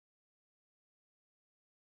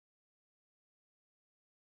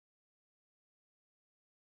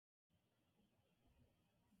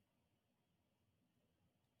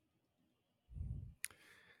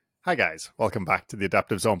Hi, guys. Welcome back to the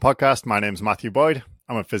Adaptive Zone podcast. My name's Matthew Boyd.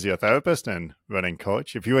 I'm a physiotherapist and running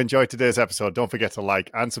coach. If you enjoyed today's episode, don't forget to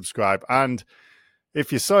like and subscribe. And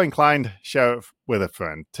if you're so inclined, share it with a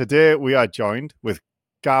friend. Today, we are joined with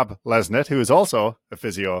Gab Lesnett, who is also a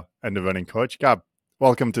physio and a running coach. Gab,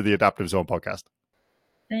 welcome to the Adaptive Zone podcast.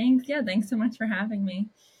 Thanks. Yeah, thanks so much for having me.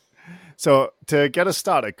 So, to get us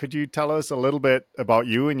started, could you tell us a little bit about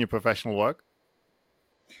you and your professional work?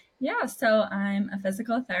 Yeah, so I'm a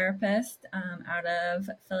physical therapist out of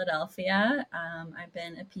Philadelphia. I've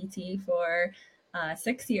been a PT for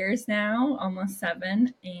 6 years now, almost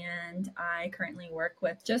 7, and I currently work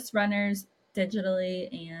with just runners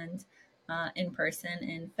digitally and in person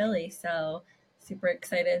in Philly. So super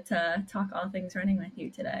excited to talk all things running with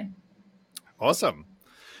you today. Awesome.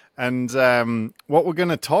 And what we're going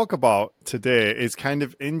to talk about today is kind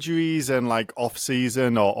of injuries and like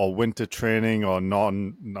off-season or winter training or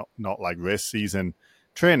not like race season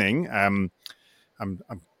training. I'm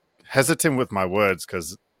hesitant with my words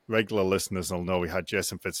because regular listeners will know we had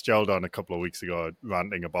Jason Fitzgerald on a couple of weeks ago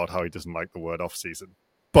ranting about how he doesn't like the word off-season.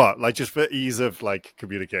 But like just for ease of like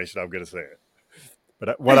communication, I'm going to say it.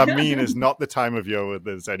 But what I mean is not the time of year where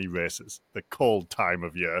there's any races, the cold time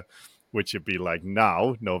of year, which would be like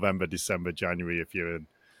now, November, December, January, if you're in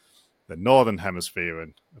the Northern Hemisphere,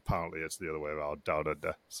 and apparently it's the other way around, down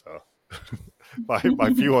under. So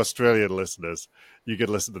my few Australian listeners, you could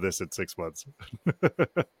listen to this in 6 months.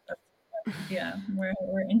 Yeah,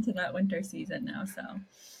 we're into that winter season now, so.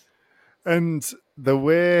 And the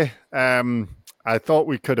way I thought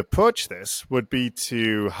we could approach this would be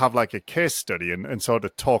to have like a case study and sort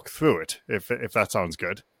of talk through it, if that sounds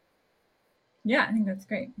good. Yeah, I think that's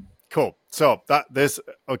great. Cool. So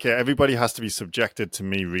everybody has to be subjected to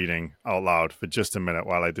me reading out loud for just a minute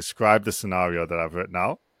while I describe the scenario that I've written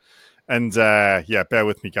out. And bear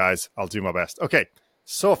with me, guys. I'll do my best. Okay.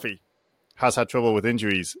 Sophie has had trouble with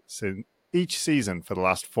injuries since each season for the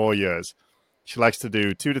last 4 years. She likes to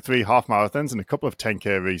do 2 to 3 half marathons and a couple of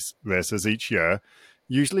 10K races each year.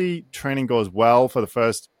 Usually training goes well for the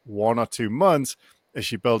first 1 or 2 months as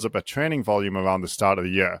she builds up a training volume around the start of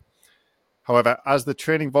the year. However, as the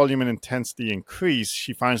training volume and intensity increase,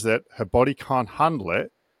 she finds that her body can't handle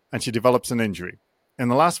it and she develops an injury. In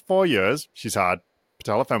the last 4 years, she's had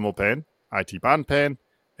patellofemoral pain, IT band pain,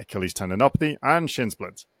 Achilles tendinopathy, and shin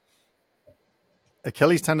splints.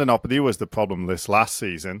 Achilles tendinopathy was the problem this last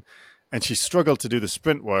season, and she struggled to do the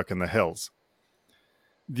sprint work in the hills.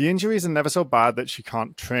 The injuries are never so bad that she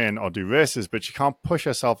can't train or do races, but she can't push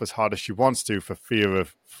herself as hard as she wants to for fear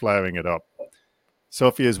of flaring it up.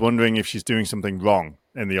 Sophie is wondering if she's doing something wrong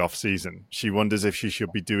in the off-season. She wonders if she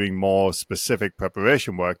should be doing more specific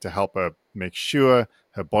preparation work to help her make sure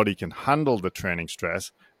her body can handle the training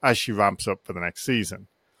stress as she ramps up for the next season.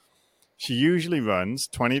 She usually runs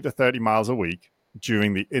 20 to 30 miles a week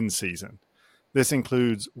during the in-season. This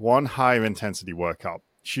includes one higher intensity workout.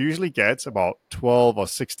 She usually gets about 12 or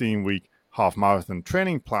 16-week half-marathon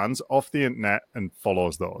training plans off the internet and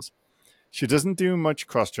follows those. She doesn't do much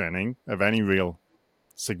cross-training of any real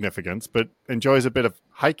significance, but enjoys a bit of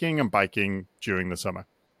hiking and biking during the summer.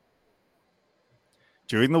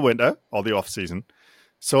 During the winter, or the off-season,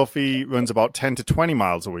 Sophie runs about 10 to 20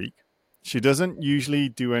 miles a week. She doesn't usually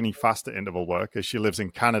do any faster interval work as she lives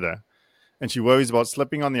in Canada, and she worries about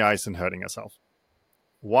slipping on the ice and hurting herself.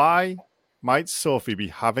 Why might Sophie be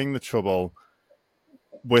having the trouble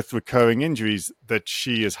with recurring injuries that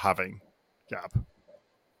she is having, Gab?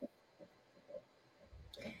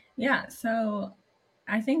 Yeah, so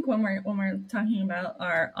I think when we're talking about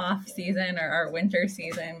our off season or our winter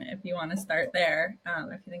season, if you want to start there,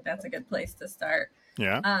 if you think that's a good place to start.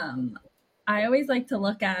 Yeah. I always like to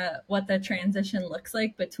look at what the transition looks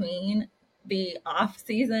like between the off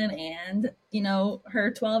season and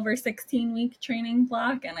her 12 or 16 week training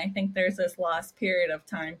block, and I think there's this lost period of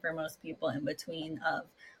time for most people in between of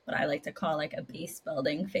what I like to call like a base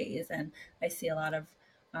building phase. And I see a lot of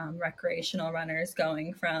recreational runners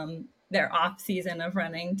going from their off season of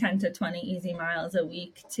running 10 to 20 easy miles a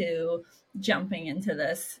week to jumping into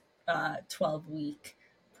this 12-week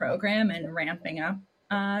program and ramping up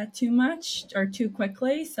too much or too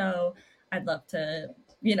quickly. So I'd love to,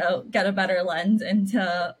 get a better lens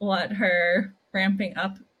into what her ramping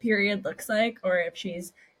up period looks like, or if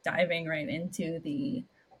she's diving right into the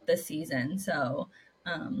season. So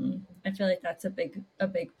I feel like that's a big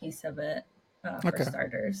piece of it for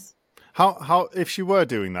starters. How if she were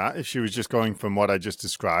doing that, if she was just going from what I just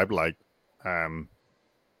described, like kind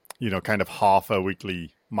of half a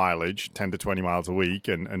weekly mileage, 10 to 20 miles a week,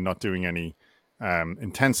 and not doing any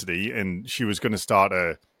intensity, and she was going to start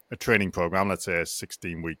a a training program, let's say a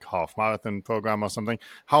 16-week half marathon program or something,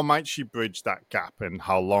 how might she bridge that gap and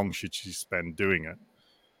how long should she spend doing it?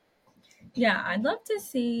 Yeah, I'd love to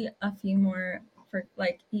see a few more for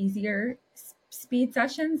like easier speed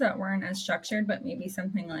sessions that weren't as structured, but maybe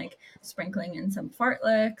something like sprinkling in some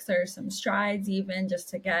fartleks or some strides, even just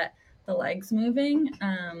to get the legs moving.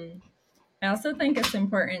 I also think it's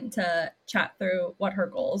important to chat through what her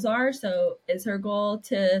goals are. So, is her goal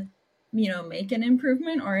to, make an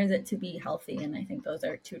improvement, or is it to be healthy? And I think those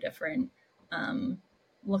are two different, um,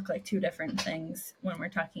 look like two different things when we're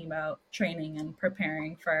talking about training and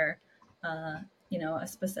preparing for, uh, a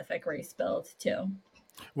specific race build too.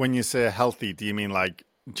 When you say healthy, do you mean like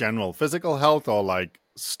general physical health or like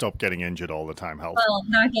stop getting injured all the time health? Well,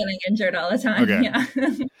 not getting injured all the time. Okay. Yeah.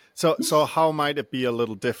 So how might it be a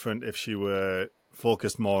little different if she were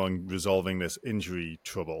focused more on resolving this injury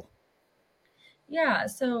trouble? Yeah,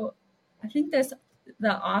 so I think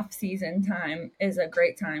the off season time is a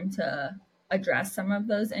great time to address some of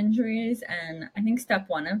those injuries, and I think step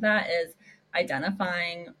one of that is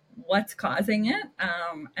identifying what's causing it,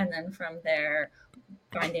 and then from there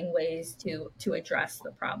finding ways to address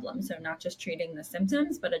the problem. So not just treating the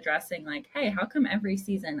symptoms, but addressing like, hey, how come every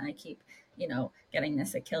season I keep getting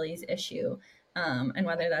this Achilles issue, and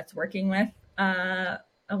whether that's working with a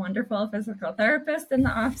wonderful physical therapist in the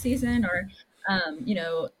off season or um, you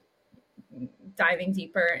know, diving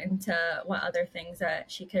deeper into what other things that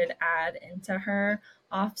she could add into her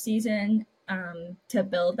off season to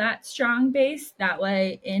build that strong base. That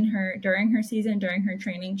way, in her during her season, during her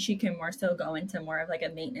training, she can more so go into more of like a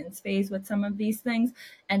maintenance phase with some of these things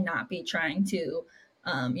and not be trying to,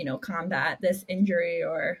 combat this injury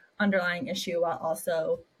or underlying issue while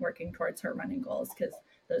also working towards her running goals because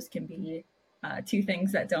those can be two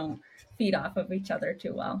things that don't feed off of each other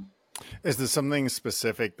too well. Is there something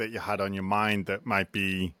specific that you had on your mind that might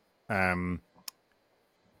be, um,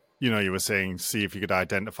 you were saying, see if you could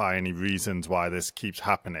identify any reasons why this keeps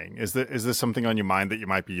happening. Is there something on your mind that you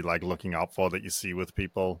might be like looking out for that you see with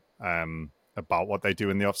people about what they do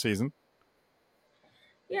in the off season?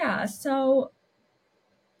 Yeah, so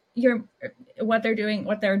you're what they're doing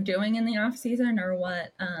in the off season or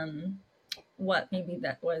what maybe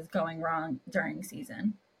that was going wrong during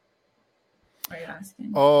season, are you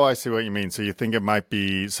asking? Oh, I see what you mean. So you think it might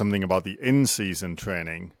be something about the in-season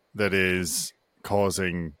training that is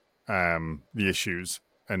causing the issues,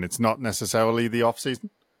 and it's not necessarily the off-season.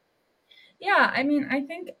 Yeah, I mean, I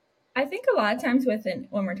think a lot of times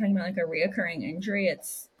when we're talking about like a reoccurring injury,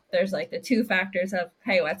 it's there's like the two factors of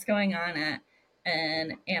hey, what's going on at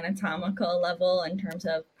an anatomical level in terms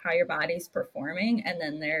of how your body's performing, and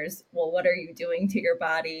then there's well, what are you doing to your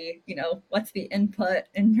body? What's the input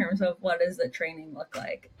in terms of what does the training look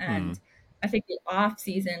like? Hmm. And I think the off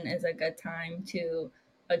season is a good time to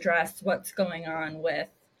address what's going on with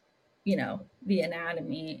the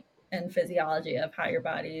anatomy and physiology of how your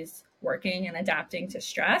body's working and adapting to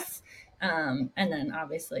stress. And then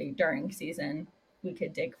obviously during season, we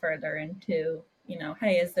could dig further into,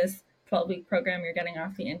 hey, is this 12-week program you're getting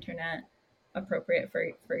off the internet appropriate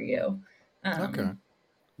for you? Okay. Um,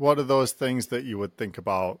 What are those things that you would think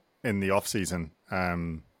about in the off-season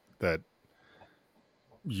that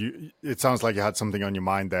you? It sounds like you had something on your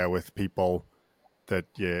mind there with people that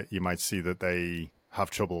you might see that they have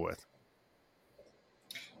trouble with.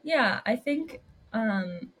 Yeah, I think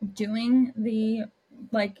doing the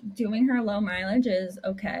doing her low mileage is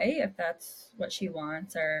okay if that's what she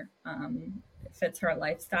wants or fits her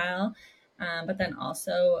lifestyle. But then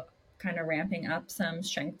also kind of ramping up some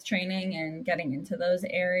strength training and getting into those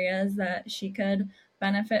areas that she could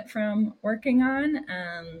benefit from working on.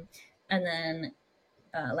 And then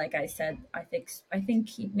like I said, I think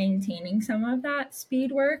keep maintaining some of that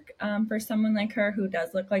speed work for someone like her who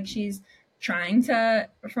does look like she's trying to,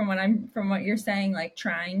 from what you're saying, like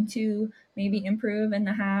trying to maybe improve in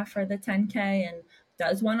the half or the 10K and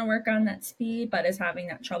does want to work on that speed, but is having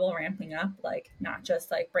that trouble ramping up, like not just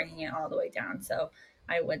like bringing it all the way down. So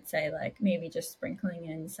I would say like maybe just sprinkling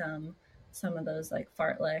in some of those like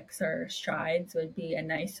fartleks or strides would be a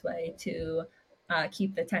nice way to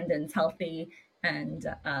keep the tendons healthy and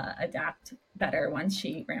adapt better once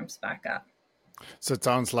she ramps back up. So it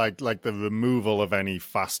sounds like the removal of any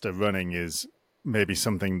faster running is maybe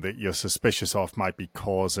something that you're suspicious of might be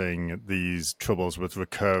causing these troubles with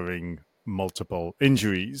recurring multiple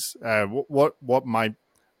injuries. What might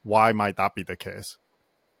why might that be the case?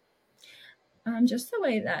 Just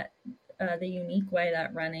the unique way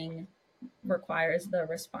that running requires the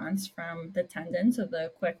response from the tendon, so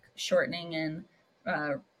the quick shortening and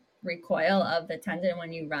uh, recoil of the tendon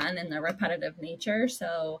when you run and the repetitive nature.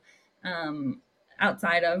 So, um,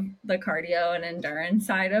 outside of the cardio and endurance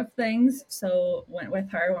side of things. So with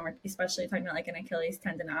her, when we're especially talking about like an Achilles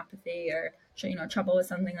tendinopathy or trouble with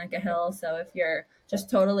something like a hill. So if you're just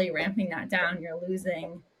totally ramping that down, you're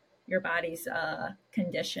losing your body's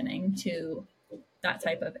conditioning to that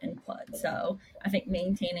type of input. So I think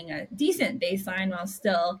maintaining a decent baseline while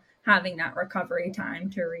still having that recovery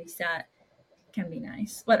time to reset can be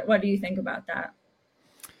nice. What do you think about that?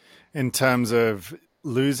 In terms of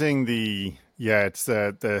losing it's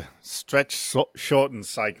the stretch shorten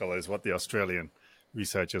cycle is what the Australian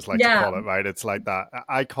researchers like to Yeah, call it, right? It's like that.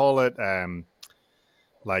 I call it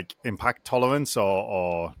like impact tolerance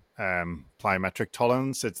or plyometric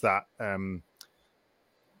tolerance. It's that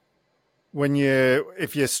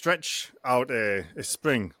if you stretch out a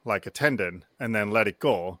spring like a tendon and then let it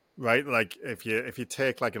go, right? Like if you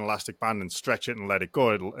take like an elastic band and stretch it and let it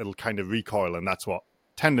go, it'll kind of recoil, and that's what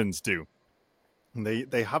tendons do. And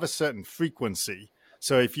they have a certain frequency.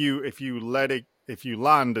 So if you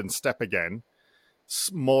land and step again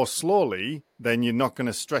more slowly, then you're not going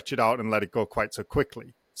to stretch it out and let it go quite so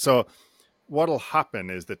quickly. So what'll happen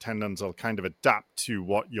is the tendons will kind of adapt to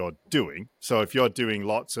what you're doing. So if you're doing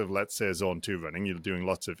lots of, let's say, zone 2 running, you're doing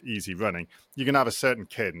lots of easy running, you can have a certain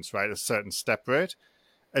cadence, right? A certain step rate,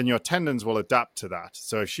 and your tendons will adapt to that.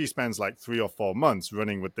 So if she spends like 3 or 4 months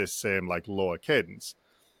running with this same like lower cadence,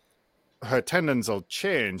 her tendons will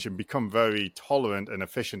change and become very tolerant and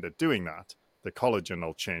efficient at doing that. The collagen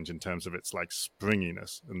will change in terms of its like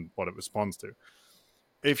springiness and what it responds to.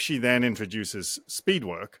 If she then introduces speed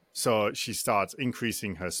work, so she starts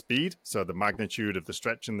increasing her speed, so the magnitude of the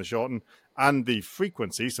stretch and the shorten, and the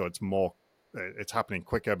frequency, so it's happening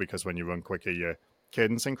quicker because when you run quicker, your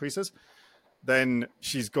cadence increases, then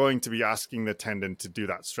she's going to be asking the tendon to do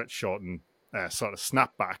that stretch shorten sort of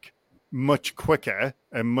snapback much quicker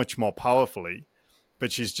and much more powerfully.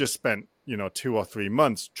 But she's just spent 2 or 3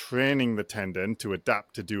 months training the tendon to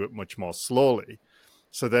adapt to do it much more slowly.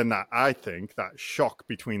 So then I think that shock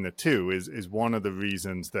between the two is one of the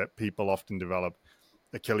reasons that people often develop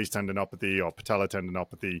Achilles tendinopathy or patella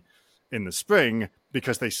tendinopathy in the spring,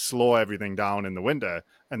 because they slow everything down in the winter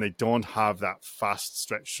and they don't have that fast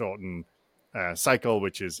stretch shorten cycle,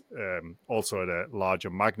 which is also at a larger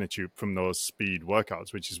magnitude from those speed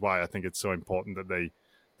workouts, which is why I think it's so important that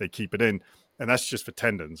they keep it in. And that's just for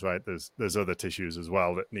tendons, right? There's other tissues as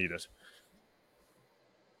well that need it.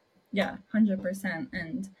 yeah, 100%.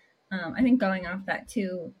 And I think going off that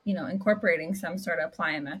too, incorporating some sort of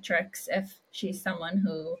plyometrics if she's someone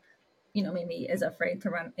who maybe is afraid to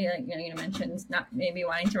run. You mentioned not maybe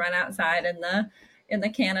wanting to run outside in the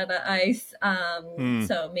Canada ice.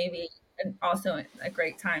 So maybe also a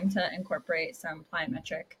great time to incorporate some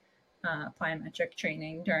plyometric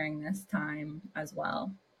training during this time as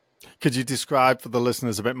well. Could you describe for the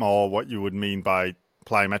listeners a bit more what you would mean by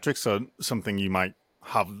plyometrics? So something you might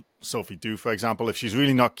have Sophie do, for example, if she's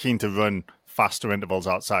really not keen to run faster intervals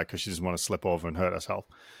outside because she doesn't want to slip over and hurt herself,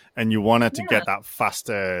 and you want her to Yeah. get that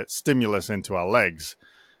faster stimulus into her legs,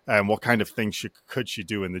 what kind of things could she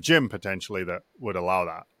do in the gym potentially that would allow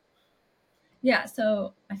that? Yeah,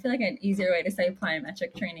 so I feel like an easier way to say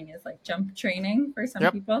plyometric training is like jump training for some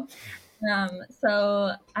Yep. people.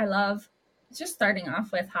 So I love just starting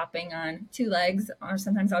off with hopping on 2 legs, or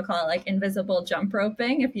sometimes I'll call it like invisible jump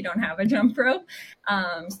roping if you don't have a jump rope.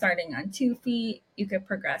 Starting on 2 feet, you could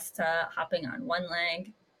progress to hopping on 1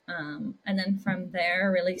 leg. And then from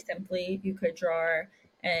there, really simply, you could draw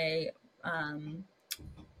a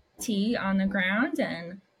T on the ground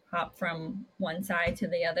and hop from one side to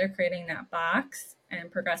the other, creating that box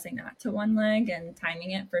and progressing that to 1 leg and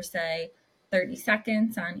timing it for, say, 30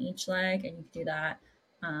 seconds on each leg. And you can do that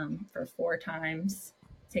for 4 times,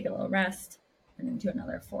 take a little rest, and then do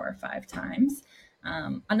another 4 or 5 times.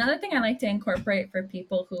 Another thing I like to incorporate for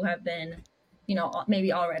people who have been,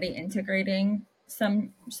 maybe already integrating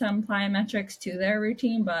some plyometrics to their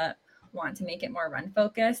routine, but want to make it more run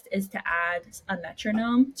focused, is to add a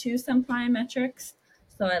metronome to some plyometrics.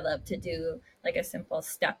 So I love to do like a simple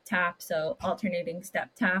step tap, so alternating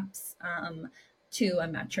step taps to a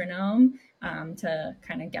metronome to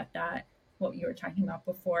kind of get that, what you were talking about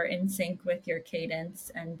before, in sync with your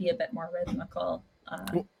cadence and be a bit more rhythmical.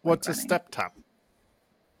 What's a step tap?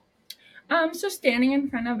 So standing in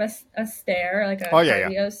front of a stair, like a Oh yeah, yeah.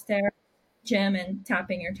 cardio stair, gym, and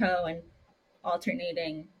tapping your toe and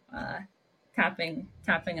alternating tapping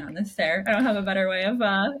on the stair. I don't have a better way of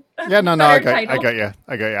Yeah, no, I better got, I title. got you,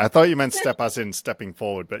 I got you. I thought you meant step as in stepping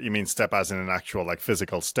forward, but you mean step as in an actual like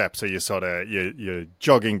physical step. So you're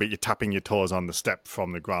jogging, but you're tapping your toes on the step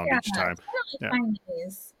from the ground Yeah, each time. it's kind Yeah, of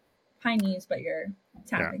like high knees, but you're yeah.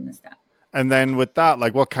 tapping the step. And then with that,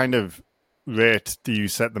 like, what kind of rate do you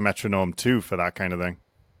set the metronome to for that kind of thing?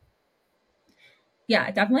 Yeah,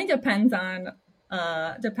 it definitely depends on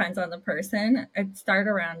the person. I'd start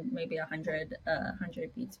around maybe 100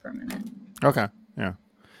 beats per minute. Okay, yeah.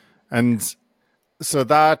 And so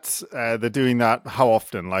that they're doing that how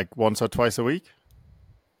often? Like once or twice a week?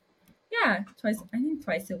 Yeah, twice. I think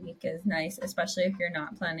twice a week is nice, especially if you're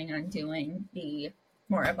not planning on doing the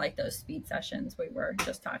more of like those speed sessions we were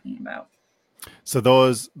just talking about. So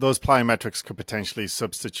those plyometrics could potentially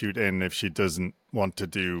substitute in if she doesn't want to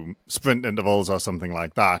do sprint intervals or something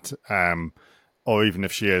like that. Or even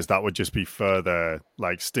if she is, that would just be further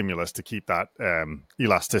like stimulus to keep that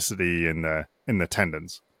elasticity in the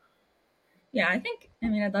tendons. Yeah, I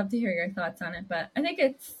mean, I'd love to hear your thoughts on it, but I think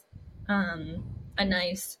it's um, a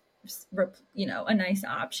nice, a nice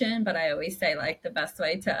option. But I always say like the best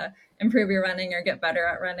way to improve your running or get better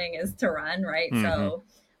at running is to run, right? Mm-hmm. So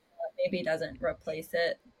maybe it doesn't replace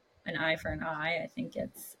it an eye for an eye. I think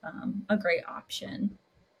it's a great option.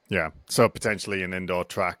 Yeah. So potentially an indoor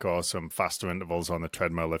track or some faster intervals on the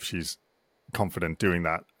treadmill if she's confident doing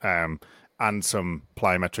that. And some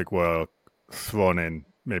plyometric work thrown in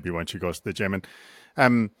maybe when she goes to the gym. And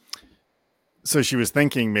um, so she was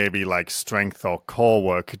thinking maybe like strength or core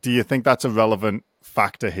work. Do you think that's a relevant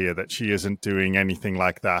factor here that she isn't doing anything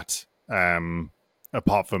like that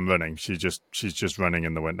apart from running? She's just running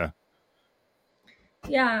in the winter.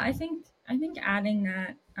 Yeah, I think adding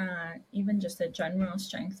that even just a general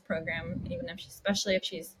strength program, even if especially if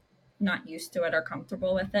she's not used to it or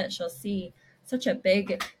comfortable with it, she'll see such a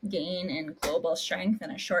big gain in global strength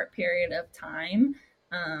in a short period of time.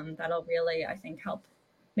 That'll really, I think, help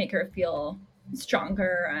make her feel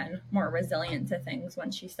stronger and more resilient to things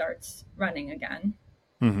when she starts running again.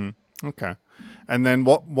 Mm-hmm. Okay. And then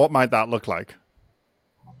what might that look like?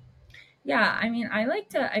 Yeah, I mean, I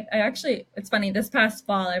actually, it's funny, this past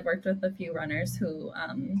fall, I've worked with a few runners who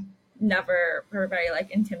never were very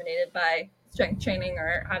like intimidated by strength training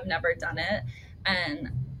or have never done it.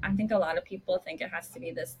 And I think a lot of people think it has to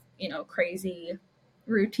be this, crazy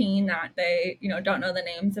routine that they, don't know the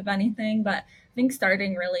names of anything. But I think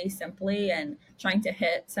starting really simply and trying to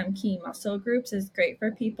hit some key muscle groups is great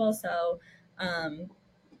for people. So, um,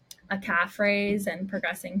 a calf raise and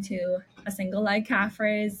progressing to a single leg calf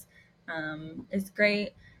raise is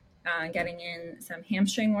great. Getting in some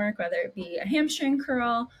hamstring work, whether it be a hamstring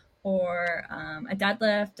curl or a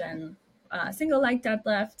deadlift and a single leg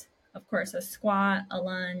deadlift, of course, a squat, a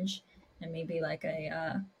lunge, and maybe like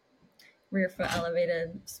a rear foot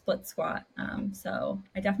elevated split squat. So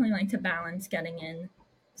I definitely like to balance getting in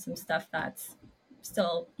some stuff that's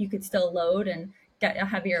still, you could still load and get a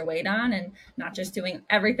heavier weight on, and not just doing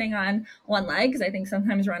everything on one leg. Because I think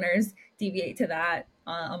sometimes runners deviate to that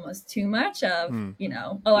almost too much of,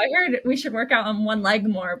 Mm. oh, I heard we should work out on one leg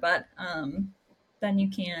more, but then you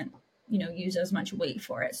can't, use as much weight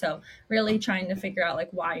for it. So really trying to figure out like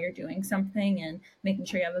why you're doing something and making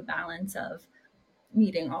sure you have a balance of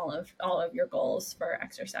meeting all of your goals for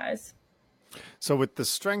exercise. So with the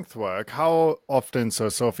strength work, how often? So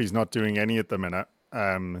Sophie's not doing any at the minute,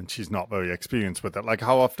 and she's not very experienced with it. Like,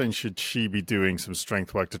 how often should she be doing some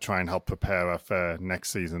strength work to try and help prepare her for next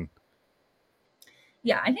season?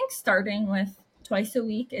 Yeah, I think starting with twice a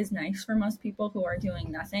week is nice for most people who are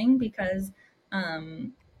doing nothing, because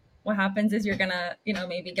um, what happens is you're gonna,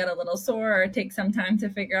 maybe get a little sore or take some time to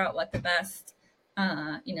figure out what the best,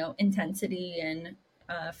 intensity and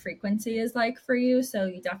frequency is like for you. So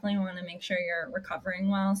you definitely want to make sure you're recovering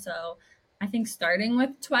well. So I think starting with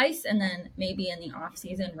twice and then maybe in the off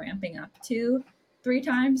season ramping up to 3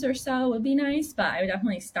 times or so would be nice. But I would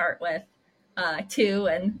definitely start with two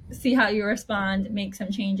and see how you respond, make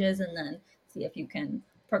some changes, and then see if you can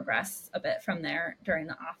progress a bit from there during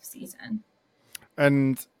the off season.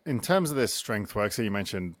 And in terms of this strength work, so you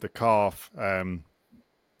mentioned the calf,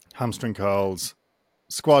 hamstring curls,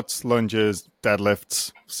 squats, lunges,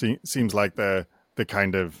 deadlifts. Seems like the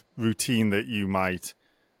kind of routine that you might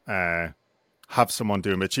uh, have someone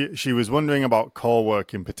doing. But she was wondering about core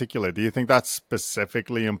work in particular. Do you think that's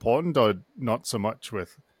specifically important, or not so much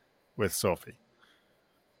with Sophie?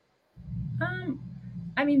 Um,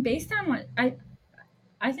 I mean, based on what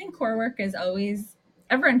I think core work is always,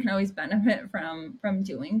 everyone can always benefit from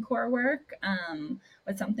doing core work.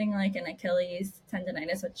 With something like an Achilles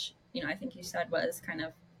tendonitis, which I think you said was kind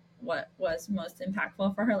of what was most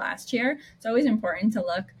impactful for her last year. It's always important to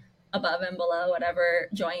look above and below whatever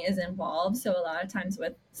joint is involved. So a lot of times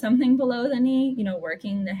with something below the knee,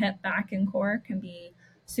 working the hip, back, and core can be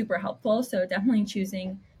super helpful. So definitely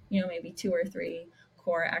choosing, maybe two or three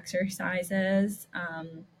core exercises.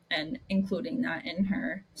 And including that in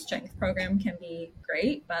her strength program can be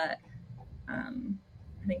great. But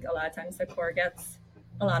I think a lot of times the core gets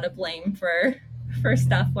a lot of blame for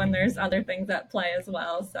stuff when there's other things at play as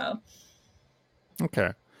well. So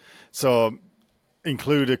Okay. So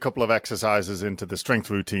include a couple of exercises into the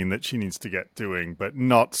strength routine that she needs to get doing, but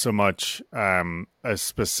not so much a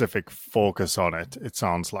specific focus on it, it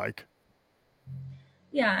sounds like.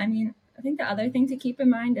 yeah, I mean, I think the other thing to keep in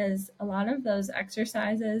mind is a lot of those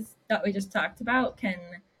exercises that we just talked about can,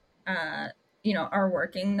 uh, are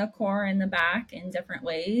working the core and the back in different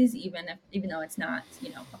ways, even though it's not,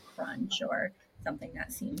 a crunch or something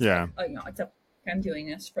that seems Yeah. like, oh, it's a I'm doing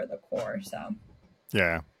this for the core. So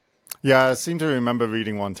Yeah. Yeah. I seem to remember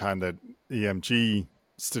reading one time that EMG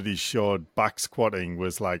studies showed back squatting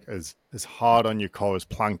was like as hard on your core as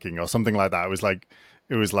planking or something like that. It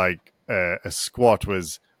was like a squat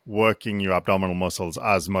was working your abdominal muscles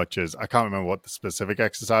as much as I can't remember what the specific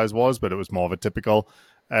exercise was, but it was more of a typical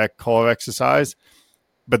core exercise.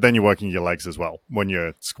 But then you're working your legs as well when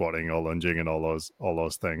you're squatting or lunging and all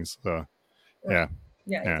those things. So right, yeah,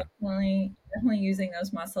 yeah, yeah. definitely using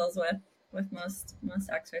those muscles with most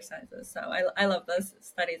exercises. So I love those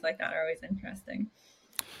studies like that are always interesting.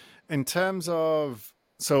 In terms of,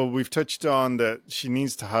 so we've touched on that she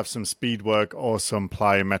needs to have some speed work or some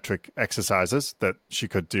plyometric exercises that she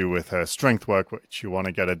could do with her strength work, which you want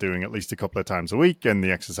to get her doing at least a couple of times a week. And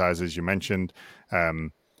the exercises you mentioned,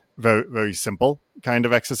 um, very very simple kind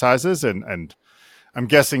of exercises, and I'm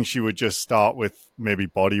guessing she would just start with maybe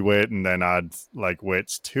body weight and then add like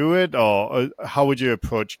weights to it, or how would you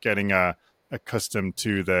approach getting accustomed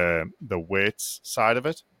to the weights side of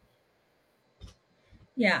it?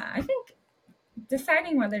 Yeah, I think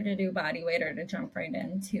deciding whether to do body weight or to jump right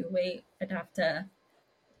into weight, I'd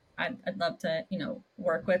love to,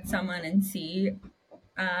 work with someone and see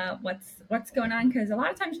what's going on, because a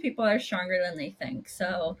lot of times people are stronger than they think.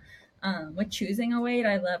 So with choosing a weight,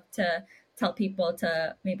 I love to tell people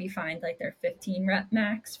to maybe find like their 15 rep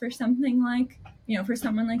max for something like, for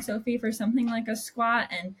someone like Sophie, for something like a squat,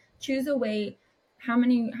 and choose a weight. How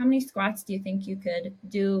many squats do you think you could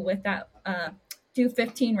do with that? Do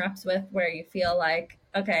 15 reps with, where you feel like,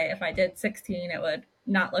 okay, if I did 16, it would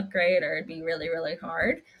not look great or it'd be really, really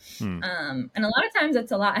hard. Hmm. And a lot of times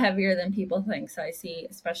it's a lot heavier than people think. So I see,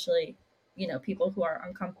 especially, people who are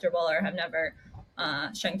uncomfortable or have never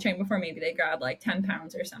strength trained before, maybe they grab like 10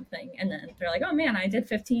 pounds or something. And then they're like, oh man, I did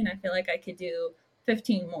 15. I feel like I could do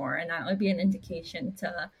 15 more. And that would be an indication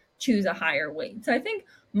to choose a higher weight. So I think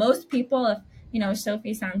most people, if,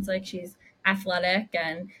 Sophie sounds like she's athletic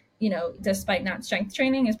and, despite not strength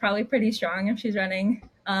training, is probably pretty strong if she's running,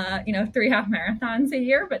 3 half marathons a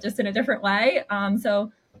year, but just in a different way.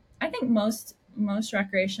 So I think most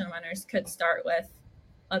recreational runners could start with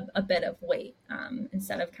a bit of weight,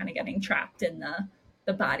 instead of kind of getting trapped in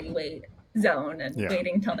the body weight zone and Yeah.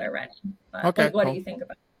 waiting till they're ready. But Okay. what do Cool. you think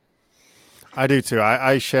about I do too.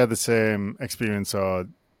 I share the same experience.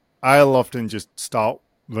 I'll often just start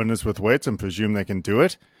runners with weights and presume they can do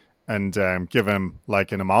it, and give them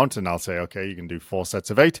like an amount, and I'll say, okay, you can do 4 sets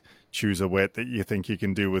of 8. Choose a weight that you think you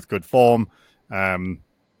can do with good form, um,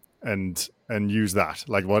 and use that.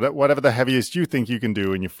 Like whatever the heaviest you think you can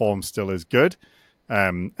do, and your form still is good.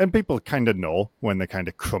 And people kind of know when they're kind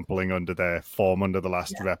of crumpling under their form under the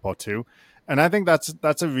last Yeah. rep or two. And I think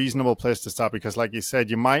that's a reasonable place to start because, like you said,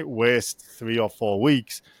 you might waste 3 or 4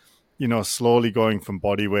 weeks, slowly going from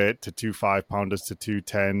body weight to 2 5 pounders to 2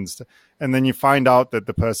 10s. And then you find out that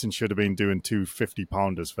the person should have been doing 2 50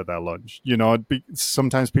 pounders for their lunch.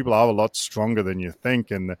 Sometimes people are a lot stronger than you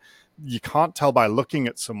think. And you can't tell by looking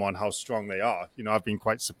at someone how strong they are. I've been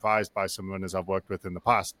quite surprised by some runners I've worked with in the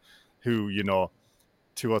past who,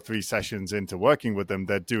 2 or 3 sessions into working with them,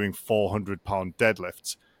 they're doing 400-pound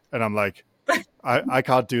deadlifts. And I'm like, I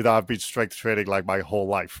can't do that. I've been strength training like my whole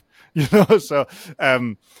life, So,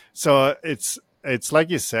 so it's like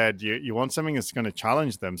you said, you want something that's going to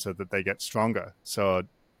challenge them so that they get stronger. So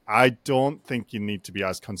I don't think you need to be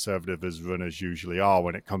as conservative as runners usually are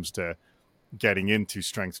when it comes to getting into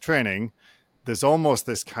strength training. There's almost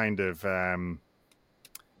this kind of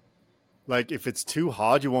like if it's too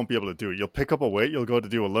hard, you won't be able to do it. You'll pick up a weight, you'll go to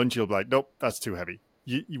do a lunge, you'll be like, nope, that's too heavy.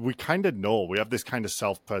 We kind of know we have this kind of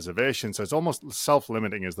self-preservation, so it's almost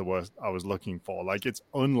self-limiting is the word I was looking for. Like it's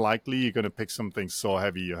unlikely you're going to pick something so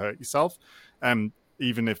heavy you hurt yourself.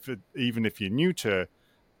 Even if you're new to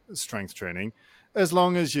strength training, as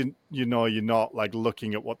long as you're not like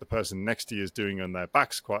looking at what the person next to you is doing on their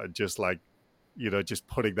back squat and just like just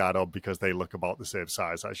putting that up because they look about the same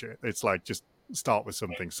size as you. It's like just start with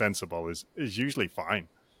something sensible is usually fine.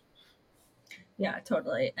 Yeah,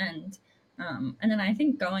 totally. And then I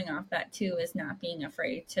think going off that too is not being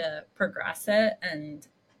afraid to progress it. And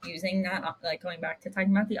using that, like going back to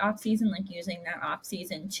talking about the off season, like using that off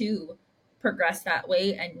season to progress that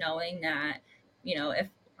weight, and knowing that, if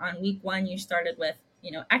on week one you started with,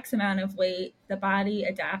 X amount of weight, the body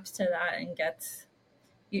adapts to that and gets,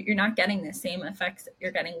 you're not getting the same effects that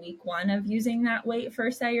you're getting week one of using that weight for,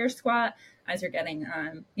 say, your squat, as you're getting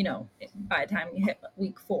by the time you hit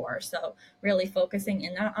week four. So really focusing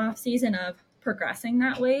in that off season of progressing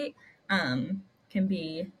that weight can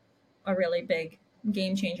be a really big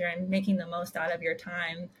game changer, and making the most out of your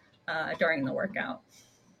time during the workout.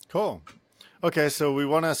 Cool. Okay, so we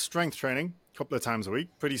want a strength training a couple of times a week.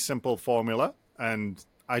 Pretty simple formula, and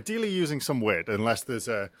ideally using some weight, unless there's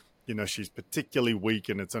she's particularly weak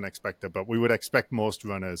and it's unexpected. But we would expect most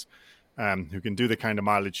runners who can do the kind of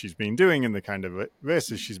mileage she's been doing and the kind of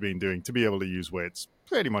races she's been doing to be able to use weights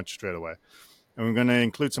pretty much straight away. And we're going to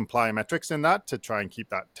include some plyometrics in that to try and keep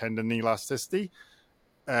that tendon elasticity.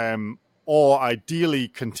 Or ideally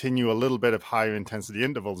continue a little bit of higher intensity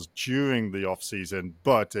intervals during the off season.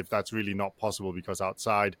 But if that's really not possible because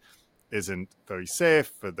outside isn't very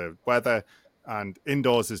safe for the weather and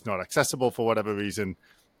indoors is not accessible for whatever reason,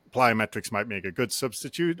 plyometrics might make a good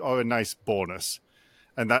substitute or a nice bonus.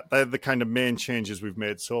 And they're the kind of main changes we've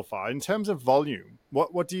made so far. In terms of volume,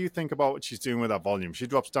 what do you think about what she's doing with that volume? She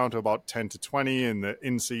drops down to about 10 to 20 in the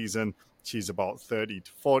in-season. She's about 30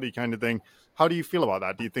 to 40 kind of thing. How do you feel about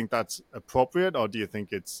that? Do you think that's appropriate, or do you think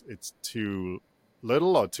it's too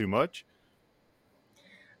little or too much?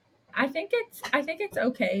 I think it's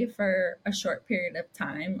okay for a short period of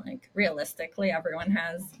time. Like, realistically, everyone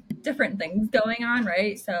has different things going on,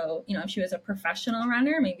 right? So, if she was a professional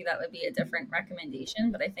runner, maybe that would be a different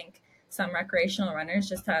recommendation. But I think some recreational runners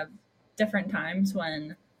just have different times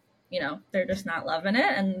when, they're just not loving it,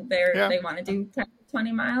 and Yeah. they want to do 10 to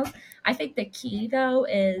 20 miles. I think the key though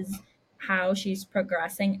is how she's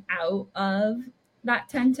progressing out of that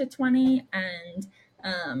 10 to 20, and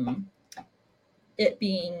um it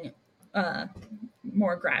being uh,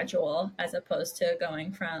 more gradual, as opposed to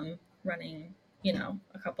going from running,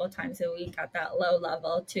 a couple of times a week at that low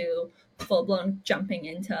level to full blown jumping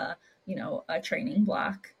into, a training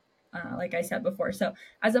block, like I said before. So,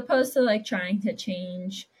 as opposed to like trying to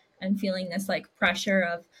change and feeling this like pressure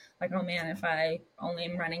of like, oh man, if I only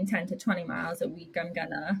am running 10 to 20 miles a week, I'm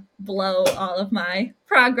gonna blow all of my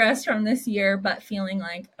progress from this year. But feeling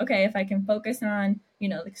like, okay, if I can focus on,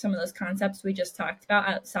 like some of those concepts we just talked about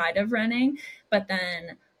outside of running, but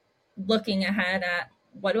then looking ahead at,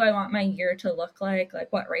 what do I want my year to look like?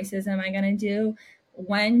 Like, what races am I going to do?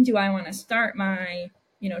 When do I want to start my,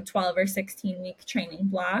 12 or 16 week training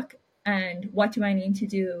block? And what do I need to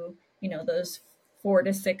do, those 4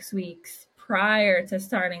 to 6 weeks prior to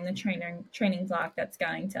starting the training block that's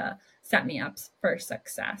going to set me up for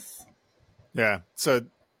success? Yeah. So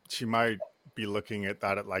she might be looking at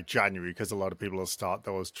that at like January, because a lot of people will start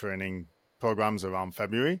those training programs around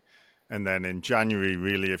February. And then in January,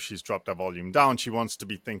 really, if she's dropped her volume down, she wants to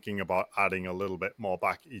be thinking about adding a little bit more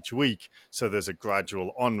back each week. So there's a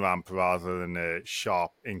gradual on ramp rather than a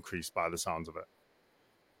sharp increase by the sounds of it.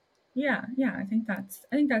 Yeah, I think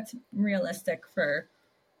that's realistic for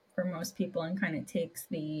most people, and kind of takes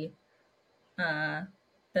uh,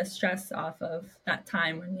 the stress off of that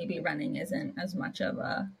time when maybe running isn't as much of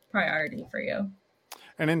a priority for you.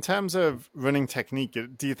 And in terms of running technique,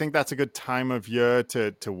 do you think that's a good time of year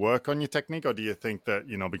to work on your technique? Or do you think that,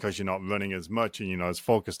 because you're not running as much and, as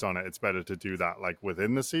focused on it, it's better to do that like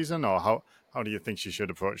within the season? Or how do you think she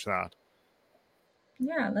should approach that?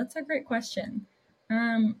 Yeah, that's a great question.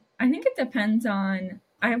 I think it depends on.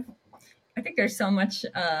 I think there's so much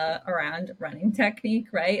around running technique,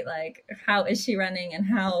 right? Like, how is she running, and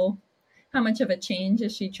how much of a change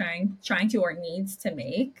is she trying to or needs to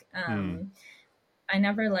make? Hmm. I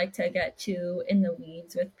never like to get too in the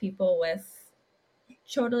weeds with people with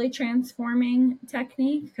totally transforming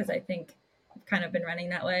technique, because I think I've kind of been running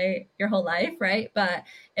that way your whole life, right? But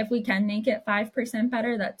if we can make it 5%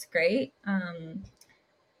 better, that's great.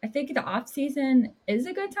 I think the off season is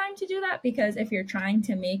a good time to do that, because if you're trying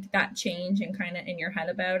to make that change and kind of in your head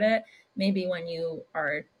about it, maybe when you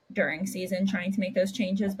are during season trying to make those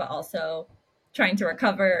changes, but also trying to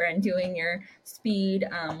recover and doing your speed,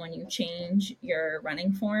 when you change your running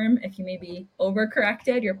form, if you maybe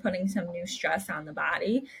overcorrected, you're putting some new stress on the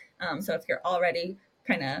body. So if you're already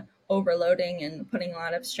kind of overloading and putting a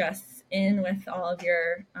lot of stress in with all of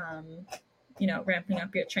your ramping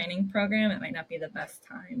up your training program, it might not be the best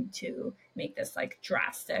time to make this like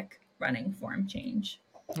drastic running form change.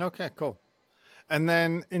 Okay, cool. And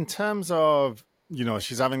then in terms of,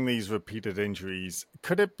 she's having these repeated injuries,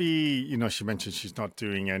 could it be, she mentioned she's not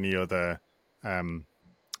doing any other um,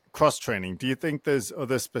 cross training, do you think there's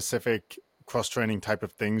other specific cross training type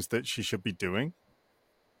of things that she should be doing?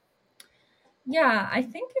 Yeah, I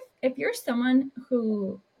think if you're someone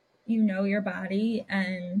who you know your body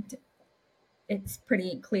and it's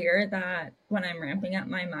pretty clear that when I'm ramping up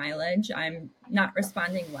my mileage, I'm not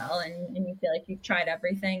responding well, and you feel like you've tried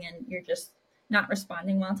everything and you're just not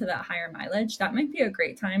responding well to that higher mileage, that might be a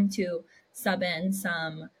great time to sub in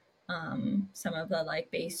some of the like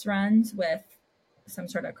base runs with some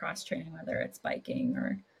sort of cross training, whether it's biking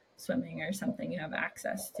or swimming or something you have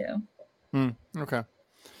access to. Okay.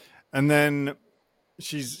 And then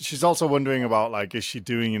she's also wondering about like, is she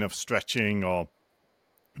doing enough stretching or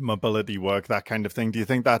mobility work, that kind of thing? Do you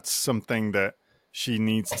think that's something that she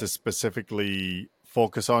needs to specifically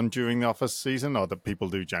focus on during the office season, or that people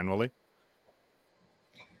do generally?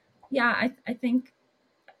 Yeah, I think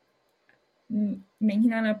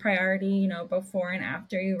making that a priority, you know, before and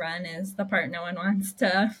after you run is the part no one wants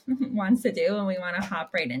to wants to do, and we want to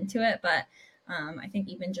hop right into it. But I think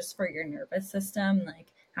even just for your nervous system, like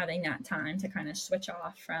having that time to kind of switch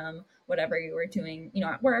off from whatever you were doing, you know,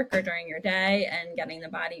 at work or during your day, and getting the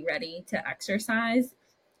body ready to exercise,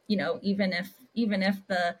 you know, even if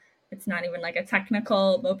the it's not even like a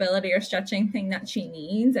technical mobility or stretching thing that she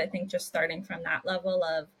needs, I think just starting from that level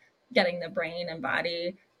of getting the brain and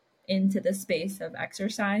body into the space of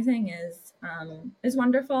exercising is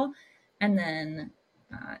wonderful. And then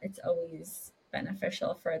it's always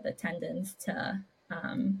beneficial for the tendons to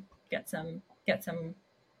get some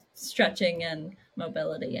stretching and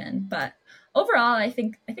mobility in. But overall, I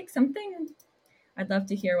think something, I'd love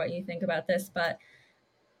to hear what you think about this, but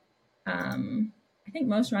I think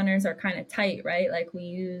most runners are kind of tight, right? Like we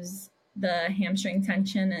use the hamstring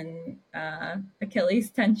tension and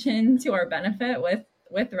Achilles tension to our benefit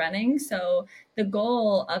with running. So the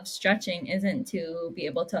goal of stretching isn't to be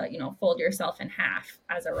able to, you know, fold yourself in half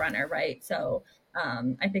as a runner, right? So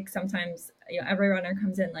I think sometimes, you know, every runner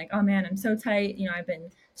comes in like, oh man, I'm so tight. You know, I've been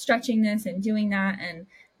stretching this and doing that, and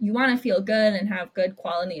you want to feel good and have good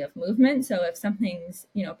quality of movement. So if something's,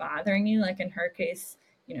 you know, bothering you, like in her case,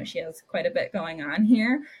 you know, she has quite a bit going on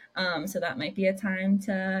here. So that might be a time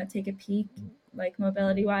to take a peek, like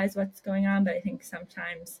mobility wise, what's going on. But I think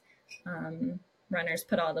sometimes um, runners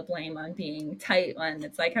put all the blame on being tight when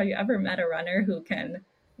it's like, have you ever met a runner who can,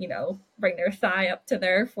 you know, bring their thigh up to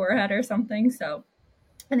their forehead or something? So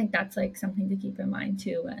I think that's like something to keep in mind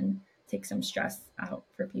too, and take some stress out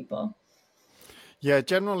for people. Yeah,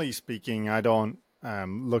 generally speaking, I don't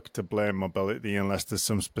look to blame mobility unless there's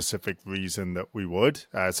some specific reason that we would.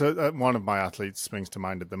 One of my athletes springs to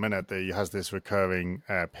mind at the minute. He has this recurring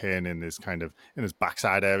pain in this kind of in his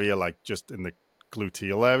backside area, like just in the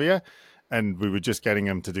gluteal area. And we were just getting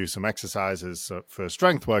him to do some exercises for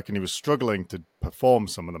strength work, and he was struggling to perform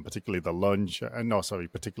some of them, particularly the lunge. No, sorry,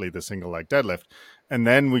 particularly the single leg deadlift. And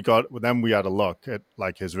then we had a look at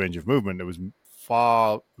like his range of movement. It was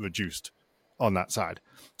far reduced on that side.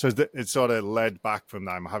 So it sort of led back from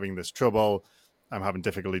that. I'm having this trouble. I'm having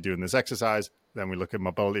difficulty doing this exercise. Then we look at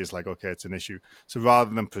mobility. It's like, okay, it's an issue. So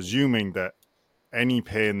rather than presuming that any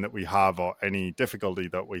pain that we have or any difficulty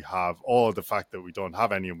that we have, or the fact that we don't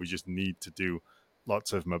have any and we just need to do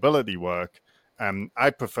lots of mobility work,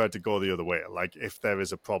 I prefer to go the other way. Like if there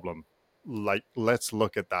is a problem, like let's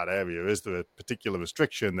look at that area. Is there a particular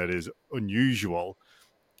restriction that is unusual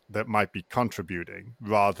that might be contributing,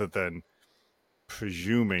 rather than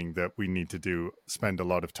presuming that we need to spend a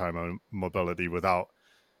lot of time on mobility without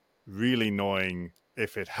really knowing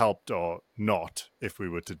if it helped or not if we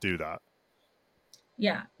were to do that.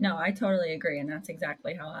 Yeah, no, I totally agree, and that's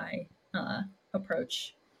exactly how I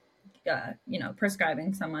approach, you know,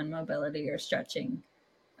 prescribing someone mobility or stretching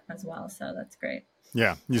as well. So that's great.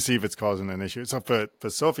 Yeah, you see if it's causing an issue. So for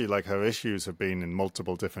Sophie, like her issues have been in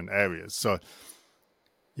multiple different areas. So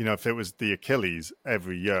if it was the Achilles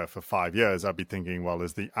every year for 5 years, I'd be thinking, well,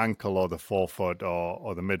 is the ankle or the forefoot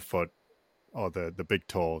or the midfoot or the big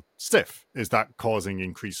toe stiff? Is that causing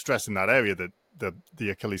increased stress in that area that the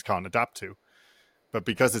Achilles can't adapt to? But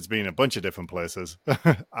because it's been a bunch of different places,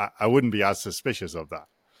 I wouldn't be as suspicious of that.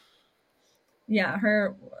 Yeah,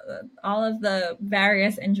 her all of the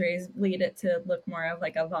various injuries lead it to look more of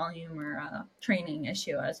like a volume or a training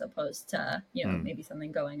issue, as opposed to, you know, Hmm. maybe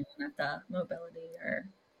something going on at the mobility or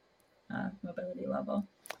mobility level.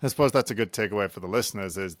 I suppose that's a good takeaway for the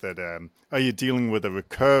listeners is that are you dealing with a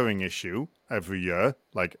recurring issue every year,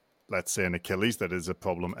 like let's say an Achilles that is a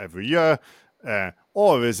problem every year,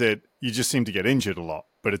 or is it you just seem to get injured a lot,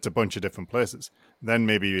 but it's a bunch of different places? Then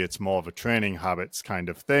maybe it's more of a training habits kind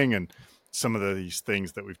of thing, and some of these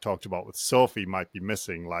things that we've talked about with Sophie might be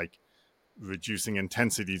missing, like reducing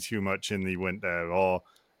intensity too much in the winter, or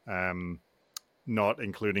not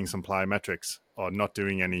including some plyometrics or not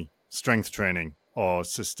doing any strength training or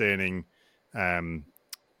sustaining um,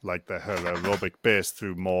 like her aerobic base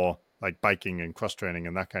through more like biking and cross training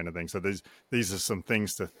and that kind of thing. So these are some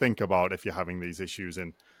things to think about if you're having these issues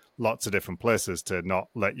in lots of different places, to not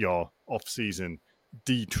let your off season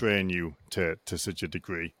detrain you to such a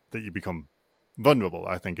degree that you become vulnerable.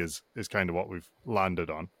 I think is kind of what we've landed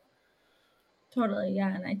on. Totally,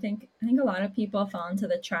 yeah, and I think a lot of people fall into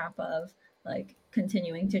the trap of like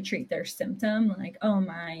continuing to treat their symptom like, oh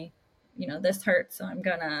my, this hurts, so I'm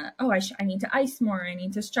gonna, oh, I need to ice more, I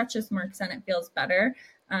need to stretch this more because then it feels better.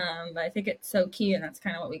 But I think it's so key, and that's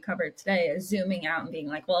kind of what we covered today, is zooming out and being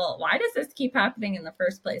like, well, why does this keep happening in the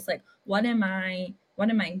first place? Like, what am I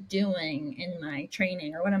doing in my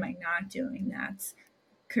training, or what am I not doing that's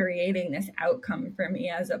creating this outcome for me,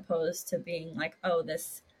 as opposed to being like, oh,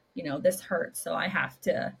 this hurts, so I have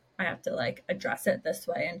to like address it this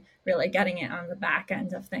way, and really getting it on the back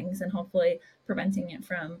end of things and hopefully preventing it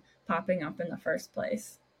from popping up in the first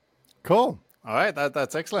place. Cool. All right,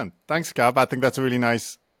 that's excellent. Thanks, Gab. I think that's a really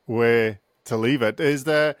nice way to leave it. Is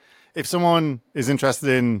there, if someone is interested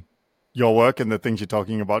in your work and the things you're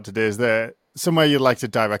talking about today, is there somewhere you'd like to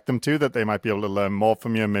direct them to that they might be able to learn more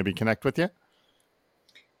from you and maybe connect with you?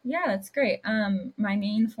 Yeah, that's great. My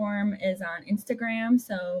main form is on Instagram,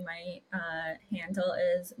 so my handle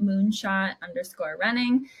is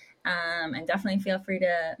moonshot_running. And definitely feel free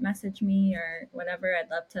to message me or whatever. I'd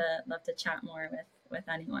love to chat more with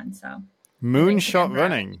anyone. So, and thanks again Moonshot for having me.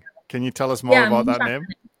 Running. Can you tell us more Yeah, about that moonshot. name?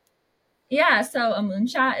 Yeah, so a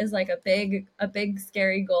moonshot is like a big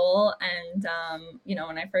scary goal, and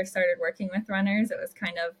when I first started working with runners, it's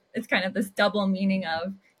kind of this double meaning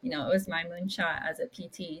of, it was my moonshot as a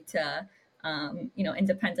PT to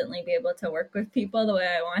independently be able to work with people the way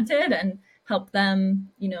I wanted and help them,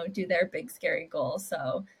 do their big scary goals.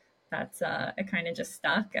 So that's it kind of just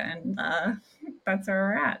stuck, and that's where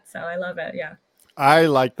we're at. So I love it. Yeah. I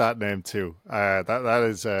like that name too. That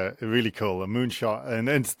is really cool. A moonshot, and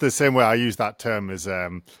it's the same way I use that term is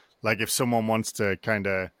like if someone wants to kind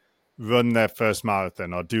of run their first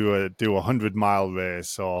marathon or do 100-mile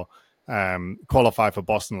race or qualify for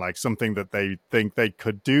Boston, like something that they think they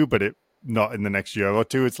could do, but it not in the next year or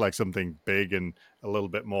two. It's like something big and a little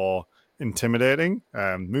bit more intimidating.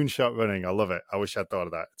 Moonshot running, I love it. I wish I'd thought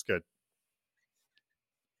of that. It's good.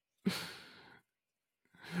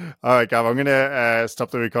 All right, Gav, I'm going to stop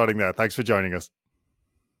the recording there. Thanks for joining us.